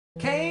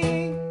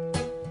Cake,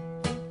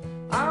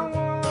 I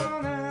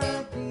want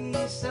a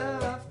piece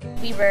of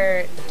cake. We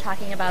were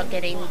talking about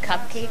getting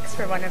cupcakes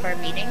for one of our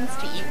meetings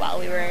to eat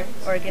while we were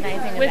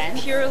organizing events.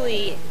 With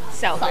purely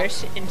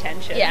selfish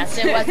intentions. Yes,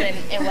 it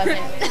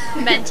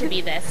wasn't meant to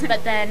be this.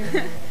 But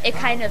then it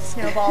kind of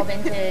snowballed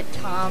into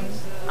Tom,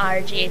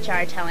 our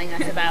GHR, telling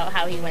us about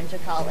how he went to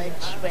college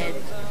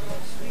with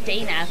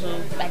Dana, who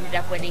ended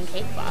up winning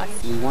Cake Boss.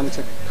 We wanted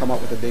to come up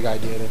with a big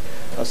idea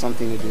of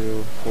something to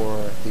do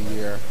for the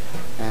year.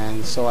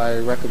 And so I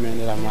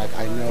recommended, I'm like,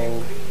 I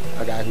know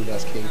a guy who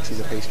does cakes, he's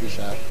a pastry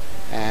chef.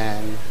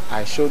 And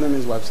I showed them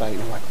his website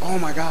and I'm like, oh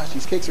my gosh,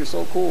 these cakes are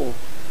so cool.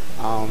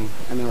 And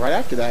then right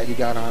after that, he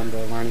got on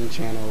the Learning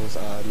Channel's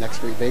Next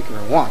Great Baker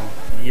and won.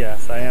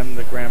 Yes, I am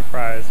the grand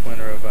prize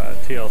winner of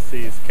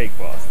TLC's Cake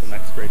Boss, the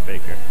Next Great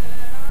Baker.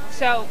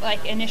 So,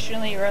 like,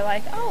 initially we were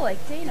like, oh,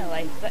 like, Dana,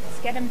 like, let's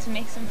get him to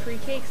make some free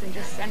cakes and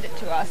just send it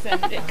to us.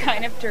 And it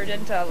kind of turned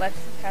into, let's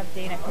have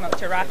Dana come up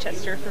to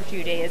Rochester for a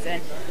few days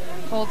and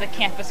hold a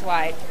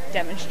campus-wide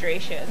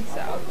demonstration,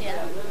 so.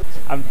 Yeah.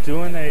 I'm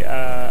doing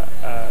a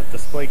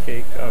display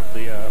cake of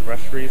the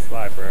Rush Rhees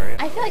Library.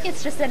 I feel like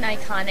it's just an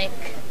iconic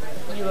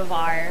U of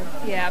R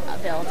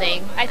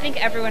building. I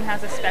think everyone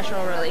has a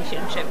special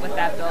relationship with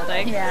that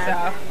building.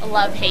 Yeah. So. A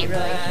love-hate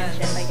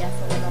relationship, I guess,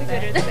 a little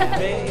Good or bit.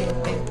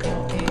 bad.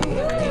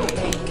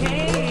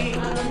 Cake,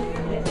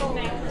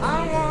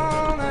 I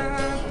want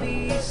a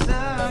piece of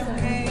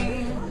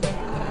cake.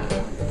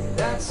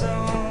 That's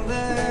all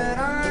that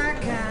I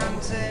can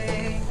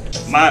take.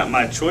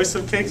 My choice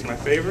of cakes, my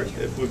favorite,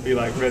 it would be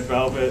like red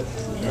velvet,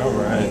 All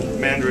right.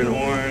 mandarin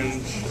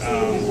orange,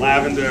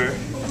 lavender.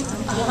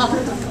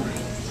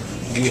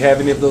 Do you have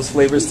any of those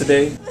flavors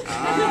today?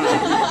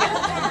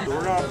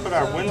 We're gonna put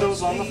our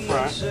windows on the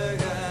front,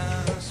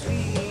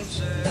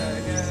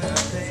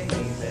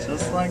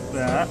 just like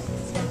that.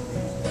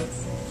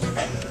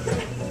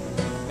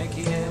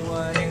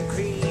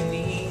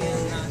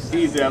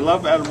 Easy. I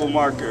love edible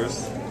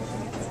markers.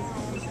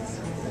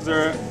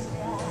 They're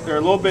a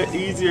little bit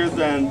easier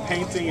than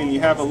painting, and you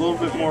have a little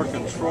bit more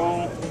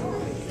control.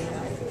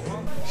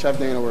 Chef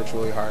Dana works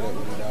really hard at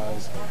what he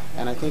does,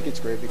 and I think it's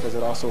great because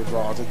it also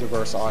draws a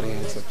diverse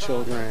audience of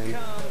children,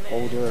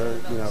 older,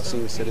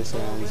 senior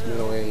citizens,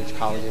 middle-aged,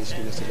 college-age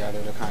students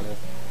together to kind of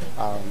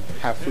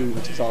have food,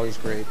 which is always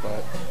great,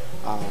 but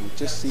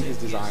just see his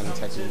design and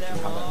technique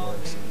and how that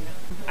works.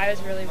 I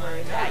was really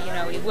worried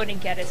that, we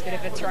wouldn't get as good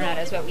of a turnout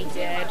as what we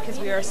did because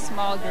we were a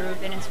small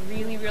group and it's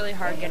really, really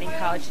hard getting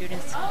college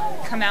students to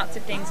come out to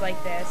things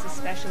like this,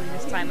 especially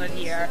this time of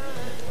year.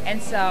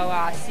 And so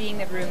seeing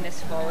the room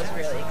this full was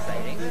really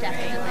exciting.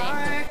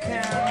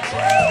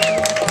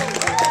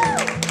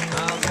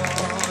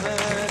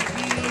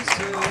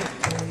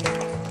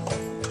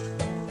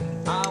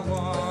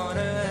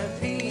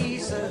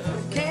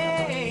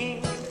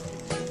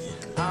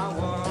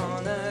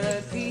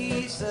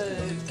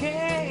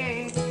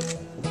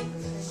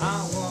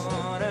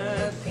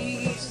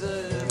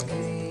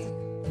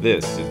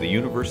 This is the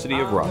University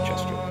of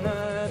Rochester.